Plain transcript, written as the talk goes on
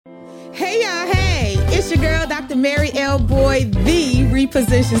your girl, Dr. Mary L. Boyd, the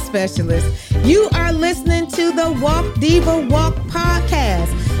reposition specialist. You are listening to the Walk Diva Walk podcast.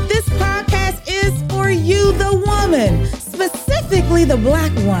 This podcast is for you, the woman, specifically the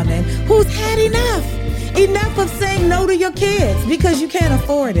Black woman who's had enough. Enough of saying no to your kids because you can't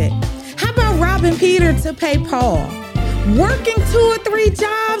afford it. How about robbing Peter to pay Paul? Working 2 or 3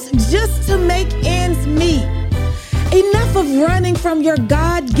 jobs just to make ends meet. Enough of running from your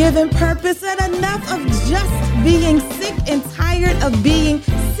God-given purpose and enough of just being sick and tired of being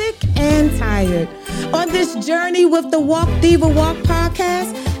sick and tired. On this journey with the Walk Diva Walk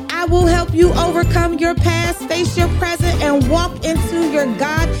podcast, I will help you overcome your past, face your present, and walk into your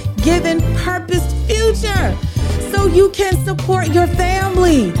God-given purposed future so you can support your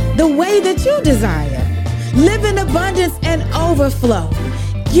family the way that you desire. Live in abundance and overflow.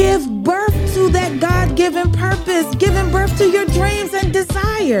 Give birth to that God-given purpose, giving birth to your dreams and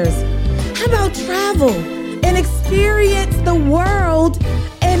desires. How about travel and experience the world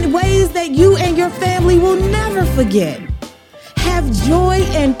in ways that you and your family will never forget? Have joy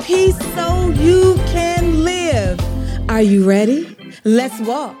and peace so you can live. Are you ready? Let's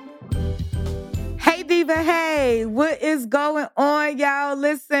walk. Hey, Diva. Hey, what is going on, y'all?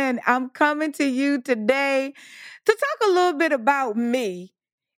 Listen, I'm coming to you today to talk a little bit about me.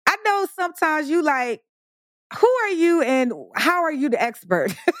 I know sometimes you like, who are you and how are you the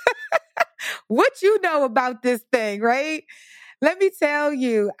expert? What you know about this thing, right? Let me tell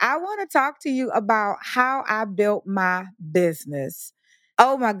you, I want to talk to you about how I built my business.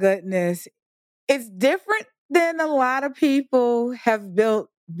 Oh my goodness. It's different than a lot of people have built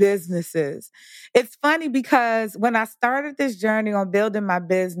businesses. It's funny because when I started this journey on building my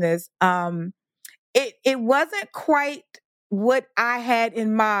business, it wasn't quite what I had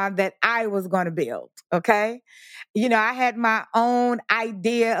in mind that I was going to build. Okay. I had my own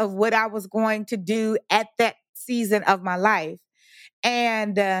idea of what I was going to do at that season of my life.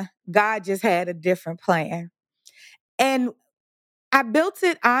 And God just had a different plan. And I built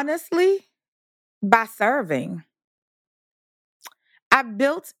it honestly by serving. I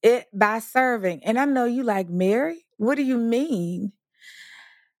built it by serving. And I know you like, Mary, what do you mean?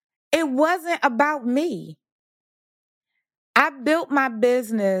 It wasn't about me. I built my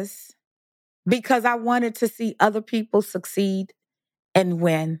business because I wanted to see other people succeed and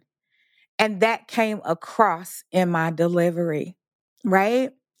win. And that came across in my delivery,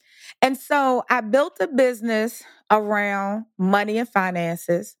 right? And so I built a business around money and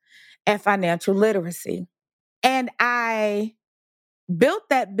finances and financial literacy. And I built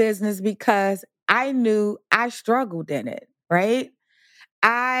that business because I knew I struggled in it, right?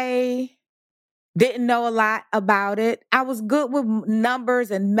 I didn't know a lot about it. I was good with numbers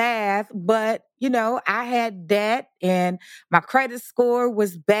and math, but I had debt and my credit score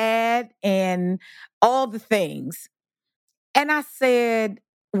was bad and all the things. And I said,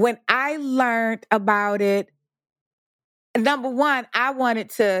 when I learned about it, number one, I wanted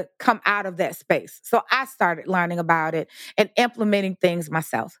to come out of that space. So I started learning about it and implementing things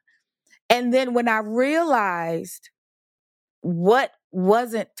myself. And then when I realized what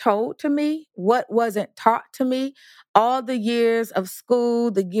wasn't told to me, what wasn't taught to me, all the years of school,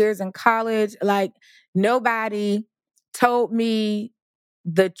 the years in college, like nobody told me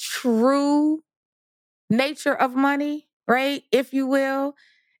the true nature of money, right? If you will.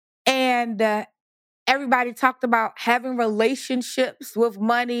 And everybody talked about having relationships with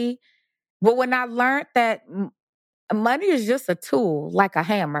money. But when I learned that money is just a tool, like a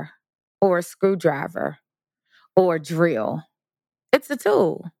hammer or a screwdriver or a drill, it's a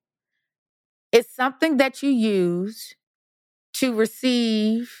tool. It's something that you use to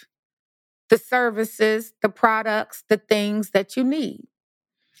receive the services, the products, the things that you need.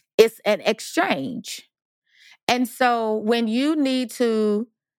 It's an exchange. And so when you need to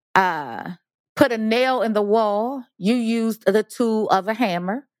put a nail in the wall, you use the tool of a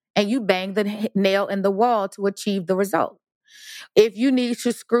hammer and you bang the nail in the wall to achieve the result. If you need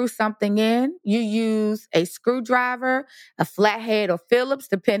to screw something in, you use a screwdriver, a flathead, or Phillips,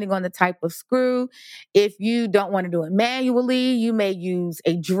 depending on the type of screw. If you don't want to do it manually, you may use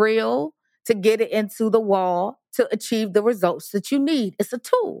a drill to get it into the wall to achieve the results that you need. It's a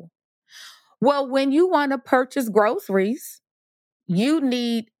tool. Well, when you want to purchase groceries, you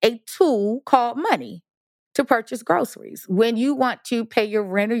need a tool called money to purchase groceries. When you want to pay your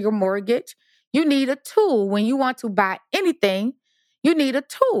rent or your mortgage, you need a tool. When you want to buy anything, you need a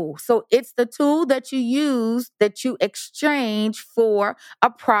tool. So it's the tool that you use that you exchange for a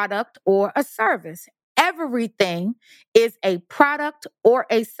product or a service. Everything is a product or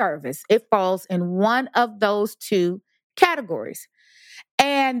a service. It falls in one of those two categories.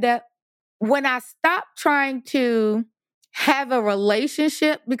 And when I stopped trying to have a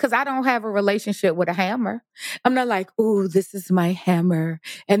relationship, because I don't have a relationship with a hammer. I'm not like, ooh, this is my hammer.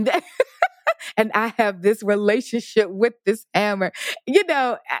 And then, and I have this relationship with this hammer.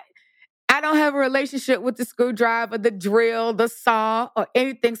 I don't have a relationship with the screwdriver, the drill, the saw, or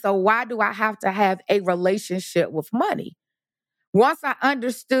anything. So why do I have to have a relationship with money? Once I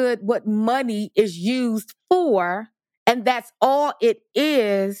understood what money is used for, and that's all it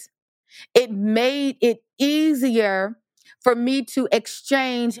is, it made it easier for me to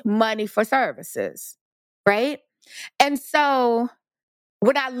exchange money for services, right? And so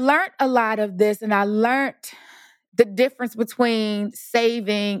when I learned a lot of this, and I learned the difference between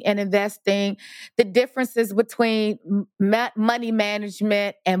saving and investing, the differences between money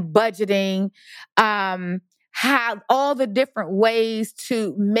management and budgeting, how all the different ways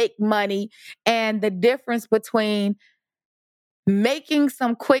to make money, and the difference between making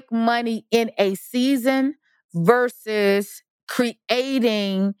some quick money in a season versus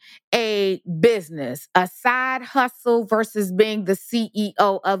creating a business, a side hustle versus being the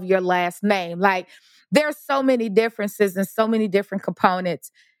CEO of your last name. Like, there's so many differences and so many different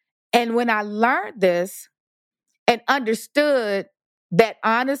components. And when I learned this and understood that,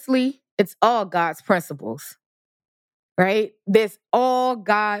 honestly, it's all God's principles, right? There's all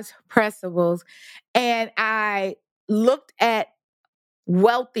God's principles. And I looked at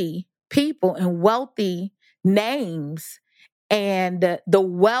wealthy people and wealthy names, and the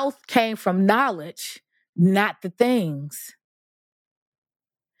wealth came from knowledge, not the things.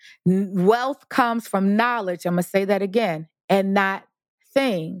 Wealth comes from knowledge. I'm going to say that again, and not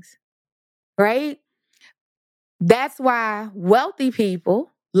things, right? That's why wealthy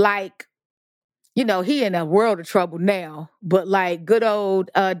people like, he in a world of trouble now, but like good old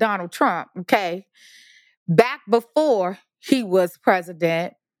Donald Trump, okay? Back before he was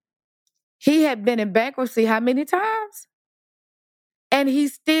president, he had been in bankruptcy how many times? And he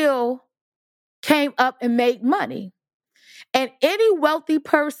still came up and made money. And any wealthy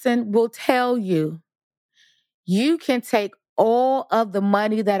person will tell you, you can take all of the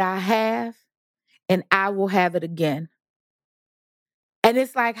money that I have and I will have it again. And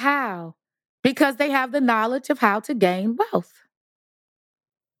it's like, how? Because they have the knowledge of how to gain wealth.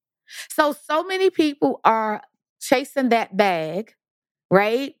 So many people are chasing that bag,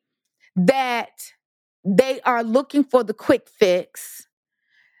 right? That they are looking for the quick fix,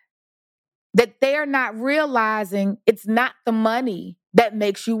 that they're not realizing it's not the money that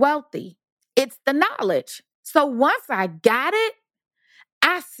makes you wealthy. It's the knowledge. So once I got it,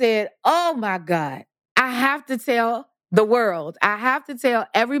 I said, oh my God, I have to tell the world. I have to tell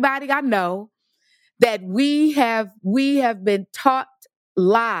everybody I know that we have been taught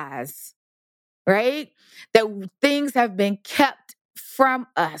lies, right? That things have been kept from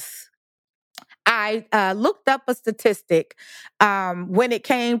us. I looked up a statistic when it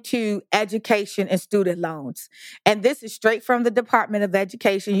came to education and student loans. And this is straight from the Department of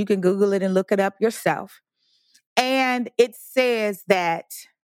Education. You can Google it and look it up yourself. And it says that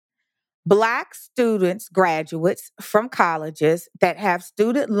Black students, graduates from colleges that have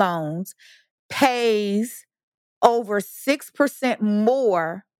student loans, pays over 6%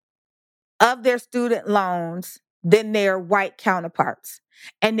 more of their student loans than their white counterparts.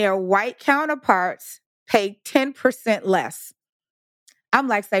 And their white counterparts pay 10% less. I'm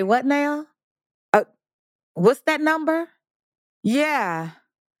like, say what now? What's that number? Yeah.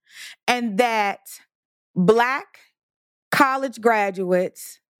 And that Black college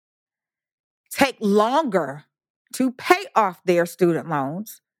graduates take longer to pay off their student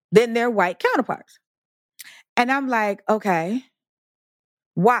loans than their white counterparts. And I'm like, okay,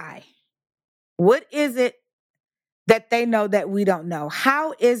 why? What is it that they know that we don't know?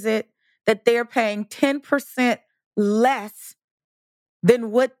 How is it that they're paying 10% less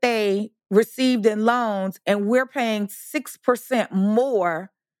than what they received in loans, and we're paying 6%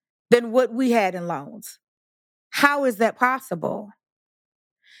 more than what we had in loans? How is that possible?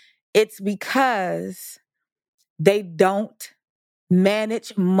 It's because they don't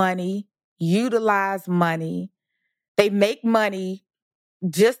manage money, utilize money. They make money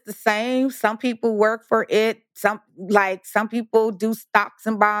just the same. Some people work for it. Some people do stocks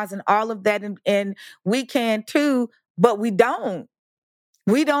and bonds and all of that. And we can too, but we don't.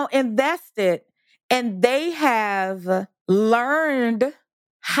 We don't invest it. And they have learned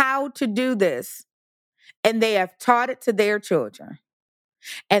how to do this. And they have taught it to their children.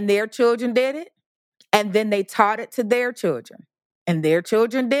 And their children did it. And then they taught it to their children. And their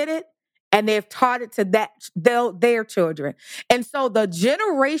children did it. And they've taught it to their children. And so the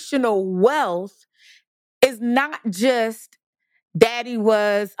generational wealth is not just Daddy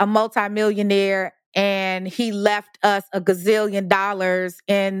was a multimillionaire and he left us a gazillion dollars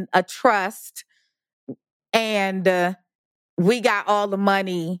in a trust, and we got all the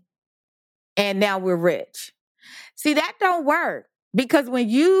money and now we're rich. See, that don't work, because when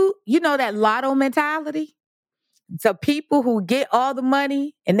you know that lotto mentality, so people who get all the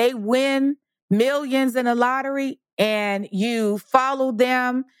money and they win millions in the lottery, and you follow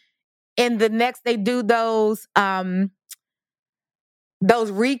them in the next, they do those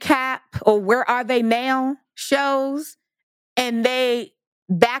recap or where are they now shows, and they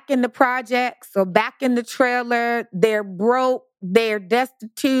back in the projects or back in the trailer, they're broke, they're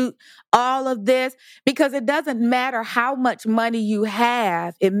destitute, all of this, because it doesn't matter how much money you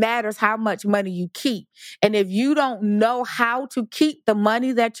have, it matters how much money you keep. And if you don't know how to keep the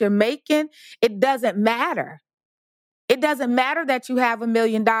money that you're making, it doesn't matter. It doesn't matter that you have $1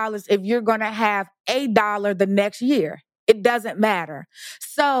 million if you're going to have $1 the next year. It doesn't matter.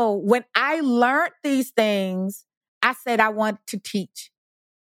 So when I learned these things, I said I want to teach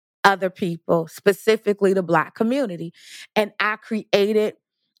other people, specifically the Black community. And I created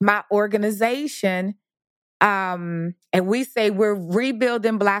my organization. And we say we're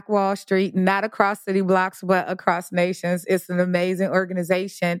rebuilding Black Wall Street, not across city blocks, but across nations. It's an amazing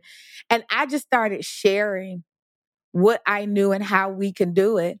organization. And I just started sharing what I knew and how we can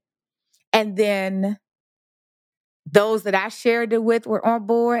do it. And then those that I shared it with were on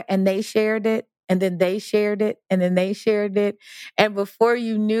board, and they shared it, and then they shared it, and then they shared it. And before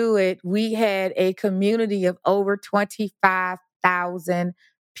you knew it, we had a community of over 25,000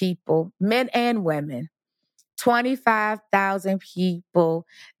 people, men and women. 25,000 people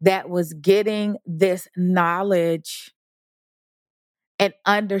that was getting this knowledge and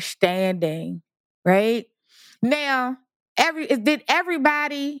understanding, right? Now, did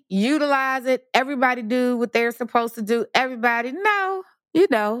everybody utilize it? Everybody do what they're supposed to do? Everybody? No.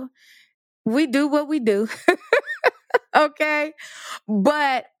 We do what we do. Okay?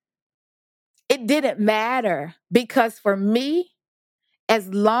 But it didn't matter, because for me, as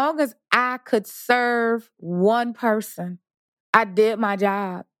long as I could serve one person, I did my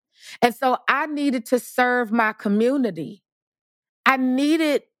job. And so I needed to serve my community. I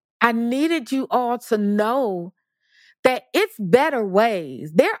needed you all to know that it's better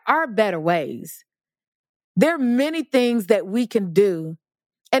ways. There are better ways. There are many things that we can do.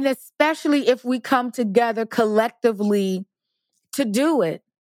 And especially if we come together collectively to do it.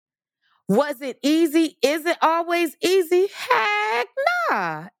 Was it easy? Is it always easy? Heck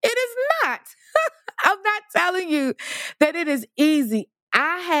nah, it is not. I'm not telling you that it is easy.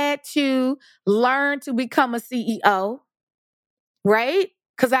 I had to learn to become a CEO, right?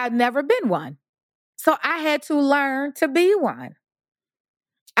 Because I've never been one. So I had to learn to be one.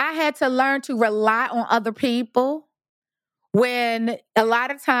 I had to learn to rely on other people, when a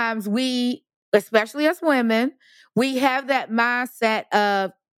lot of times we, especially as women, we have that mindset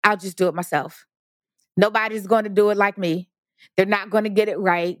of, I'll just do it myself. Nobody's going to do it like me. They're not going to get it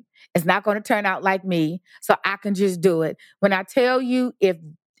right. It's not going to turn out like me. So I can just do it. When I tell you,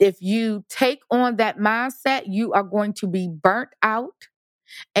 if you take on that mindset, you are going to be burnt out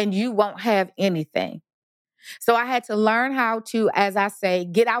and you won't have anything. So I had to learn how to, as I say,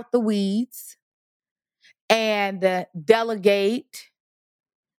 get out the weeds and delegate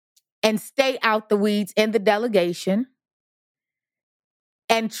and stay out the weeds in the delegation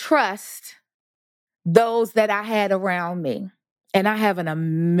and trust those that I had around me. And I have an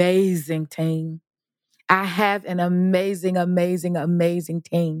amazing team. I have an amazing, amazing, amazing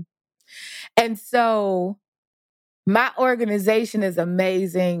team. And so my organization is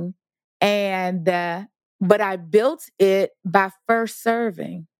amazing. But I built it by first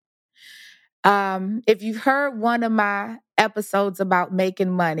serving. If you've heard one of my episodes about making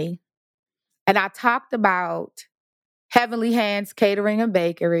money, and I talked about Heavenly Hands Catering and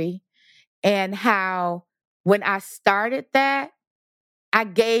Bakery, and how when I started that, I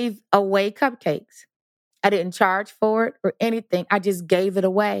gave away cupcakes. I didn't charge for it or anything. I just gave it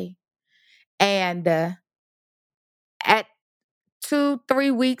away. And at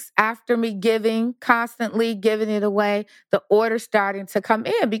 2-3 weeks after me constantly giving it away, the orders starting to come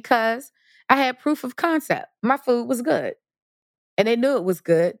in, because I had proof of concept. My food was good. And they knew it was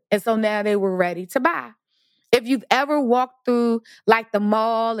good. And so now they were ready to buy. If you've ever walked through like the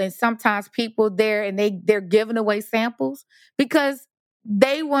mall, and sometimes people there and they're giving away samples because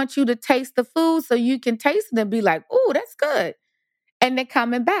they want you to taste the food so you can taste it and be like, "Ooh, that's good." And they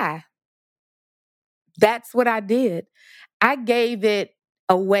come and buy. That's what I did. I gave it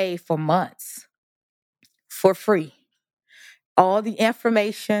away for months for free. All the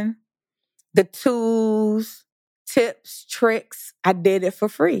information, the tools, tips, tricks. I did it for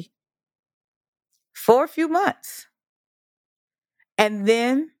free for a few months. And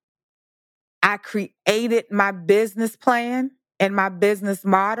then I created my business plan and my business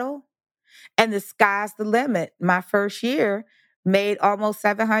model, and the sky's the limit. My first year made almost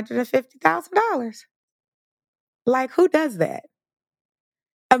 $750,000. Like, who does that?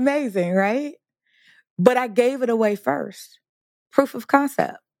 Amazing, right? But I gave it away first. Proof of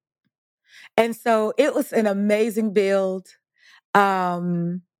concept. And so it was an amazing build.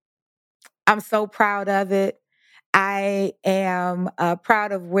 I'm so proud of it. I am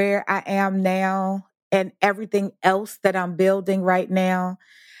proud of where I am now and everything else that I'm building right now.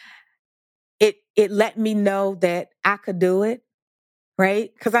 It let me know that I could do it, right?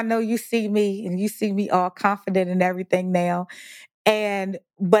 Because I know you see me and you see me all confident in everything now.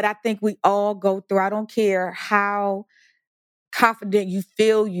 But I think we all go through, I don't care how confident you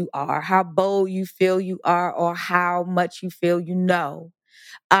feel you are, how bold you feel you are, or how much you feel you know.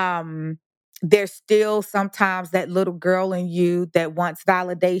 There's still sometimes that little girl in you that wants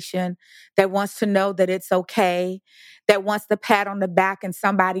validation, that wants to know that it's okay, that wants the pat on the back and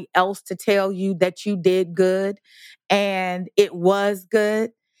somebody else to tell you that you did good and it was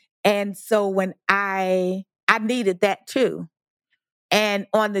good. And so when I needed that too. And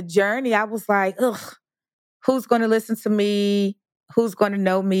on the journey, I was like, ugh, who's going to listen to me? Who's going to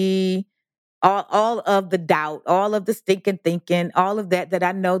know me? All of the doubt, all of the stinking thinking, all of that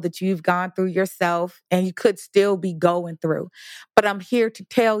I know that you've gone through yourself and you could still be going through. But I'm here to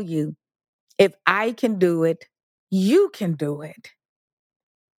tell you, if I can do it, you can do it.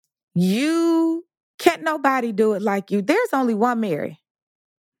 You can't nobody do it like you. There's only one Mary.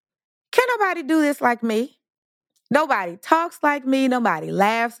 Can't nobody do this like me. Nobody talks like me. Nobody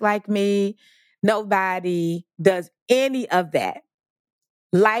laughs like me. Nobody does any of that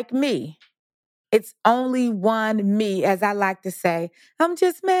like me. It's only one me, as I like to say. I'm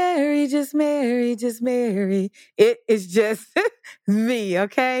just Mary, just Mary, just Mary. It is just me,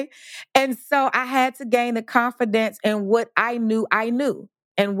 okay? And so I had to gain the confidence in what I knew,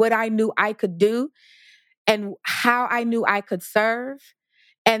 and what I knew I could do, and how I knew I could serve,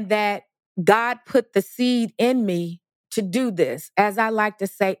 and that God put the seed in me to do this. As I like to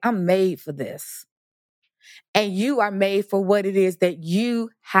say, I'm made for this. And you are made for what it is that you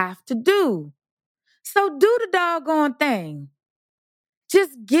have to do. So do the doggone thing.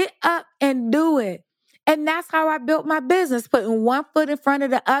 Just get up and do it. And that's how I built my business, putting one foot in front of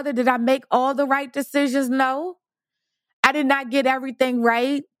the other. Did I make all the right decisions? No. I did not get everything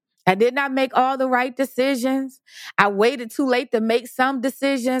right. I did not make all the right decisions. I waited too late to make some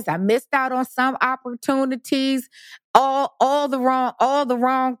decisions. I missed out on some opportunities. All the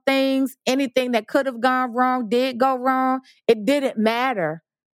wrong things. Anything that could have gone wrong did go wrong. It didn't matter,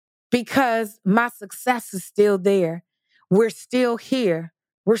 because my success is still there. We're still here.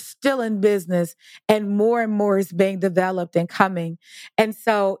 We're still in business, and more is being developed and coming. And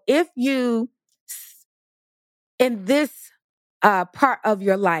so if you, in this part of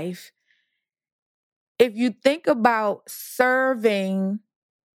your life, if you think about serving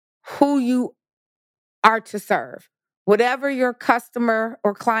who you are to serve, whatever your customer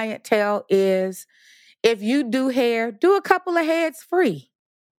or clientele is, if you do hair, do a couple of heads free,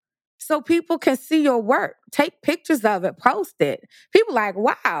 so people can see your work. Take pictures of it, post it. People like,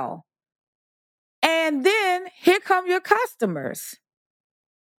 wow. And then here come your customers.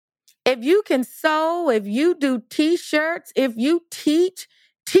 If you can sew, if you do t-shirts, if you teach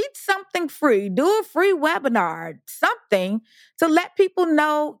something free, do a free webinar, something to let people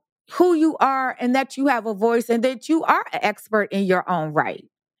know who you are and that you have a voice and that you are an expert in your own right.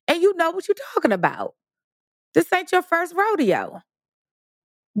 And you know what you're talking about. This ain't your first rodeo.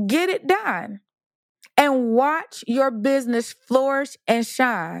 Get it done. And watch your business flourish and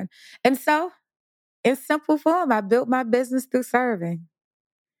shine. And so, in simple form, I built my business through serving.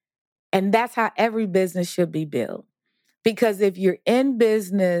 And that's how every business should be built. Because if you're in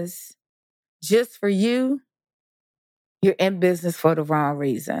business just for you, you're in business for the wrong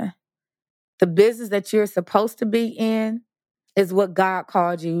reason. The business that you're supposed to be in is what God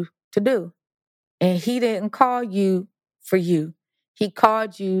called you to do. And He didn't call you for you. He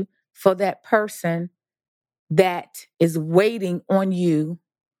called you for that person that is waiting on you,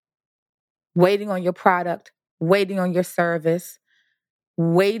 waiting on your product, waiting on your service,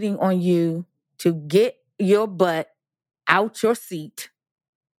 waiting on you to get your butt out your seat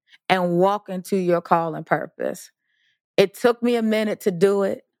and walk into your call and purpose. It took me a minute to do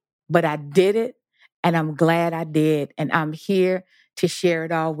it, but I did it, and I'm glad I did. And I'm here to share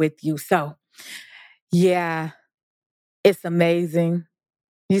it all with you. So, yeah, it's amazing.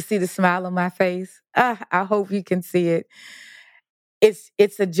 You see the smile on my face? I hope you can see it.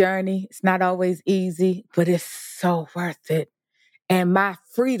 It's a journey. It's not always easy, but it's so worth it. And my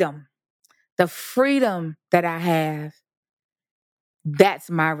freedom, the freedom that I have, that's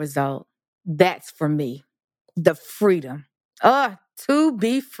my result. That's for me. The freedom. To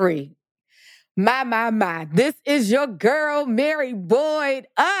be free. My. This is your girl, Mary Boyd.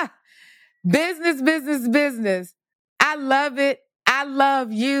 Business. I love it. I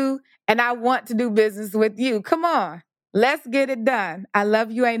love you. And I want to do business with you. Come on. Let's get it done. I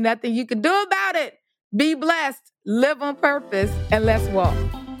love you. Ain't nothing you can do about it. Be blessed. Live on purpose. And let's walk.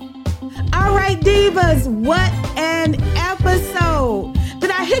 All right, divas. What an episode.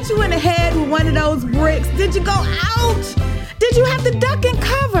 Did I hit you in the head with one of those bricks? Did you go, ouch? Did you have to duck and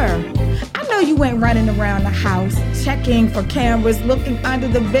cover? I know you went running around the house, checking for cameras, looking under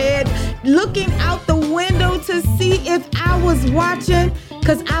the bed, looking out the window to see if I was watching,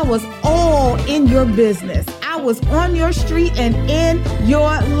 because I was all in your business. I was on your street and in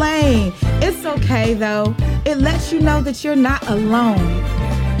your lane. It's okay, though. It lets you know that you're not alone.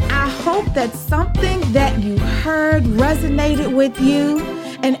 I hope that something that you heard resonated with you.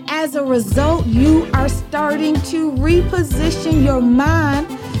 And as a result, you are starting to reposition your mind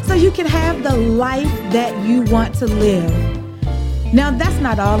so you can have the life that you want to live. Now, that's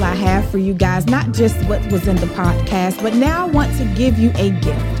not all I have for you guys, not just what was in the podcast, but now I want to give you a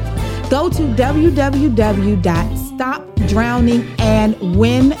gift. Go to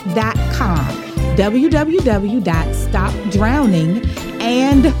www.stopdrowningandwin.com.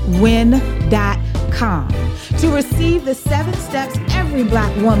 www.stopdrowningandwin.com to receive the 7 steps every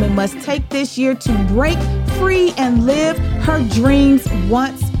Black woman must take this year to break free and live her dreams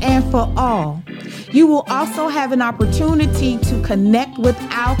once and for all. You will also have an opportunity to connect with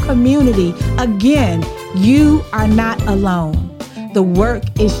our community. Again, you are not alone. The work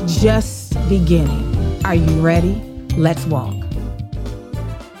is just beginning. Are you ready? Let's walk.